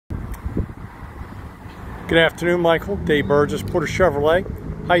Good afternoon, Michael. Dave Burgess, Porter Chevrolet.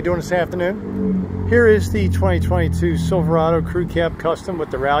 How you doing this afternoon? Here is the 2022 Silverado Crew Cab Custom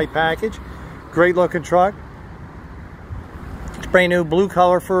with the Rally Package. Great looking truck. It's brand new blue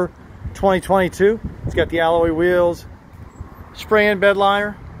color for 2022. It's got the alloy wheels, spray-in bed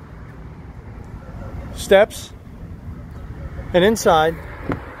liner, steps, and inside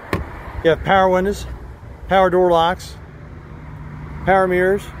you have power windows, power door locks, power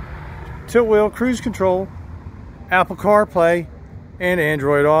mirrors, tilt wheel, cruise control, Apple CarPlay, and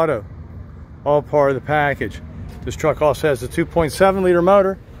Android Auto. All part of the package. This truck also has a 2.7 liter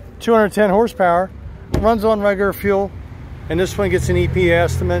motor, 210 horsepower, runs on regular fuel, and this one gets an EPA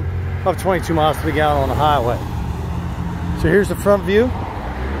estimate of 22 miles per gallon on the highway. So here's the front view.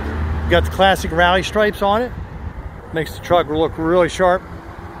 Got the classic rally stripes on it. Makes the truck look really sharp.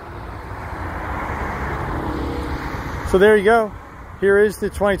 So there you go. Here is the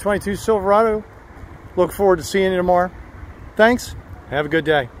 2022 Silverado. Look forward to seeing you tomorrow. Thanks. Have a good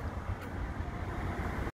day.